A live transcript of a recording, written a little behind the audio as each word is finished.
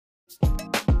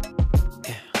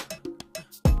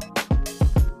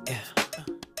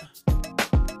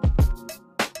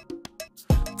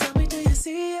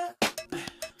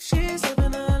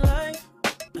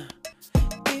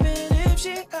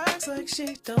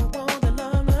she don't want the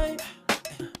limelight.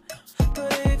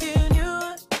 But if you knew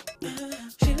it,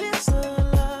 she lives a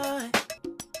lie.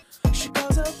 She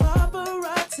calls her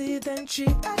paparazzi, then she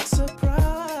acts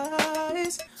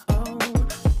surprised. Oh,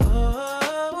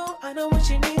 oh, I know what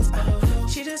she needs. Oh,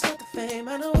 she just got the fame,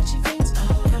 I know what she thinks.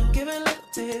 Oh, giving little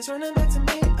tears, running back to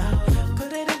me. Oh,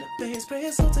 put it in the face, pray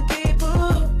it's all to keep.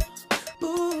 Ooh,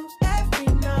 ooh,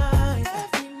 every night,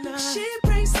 she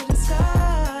prays to the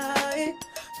sky.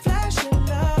 Flashing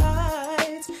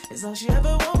lights is all she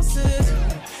ever wants is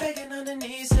begging on her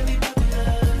knees to be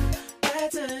popular.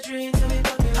 That's a dream to be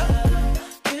popular.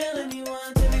 Kill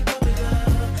anyone to be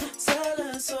popular. Sell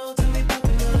her soul to be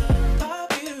popular.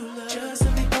 Popular, just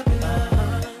to be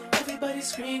popular. Everybody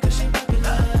scream 'cause she popular.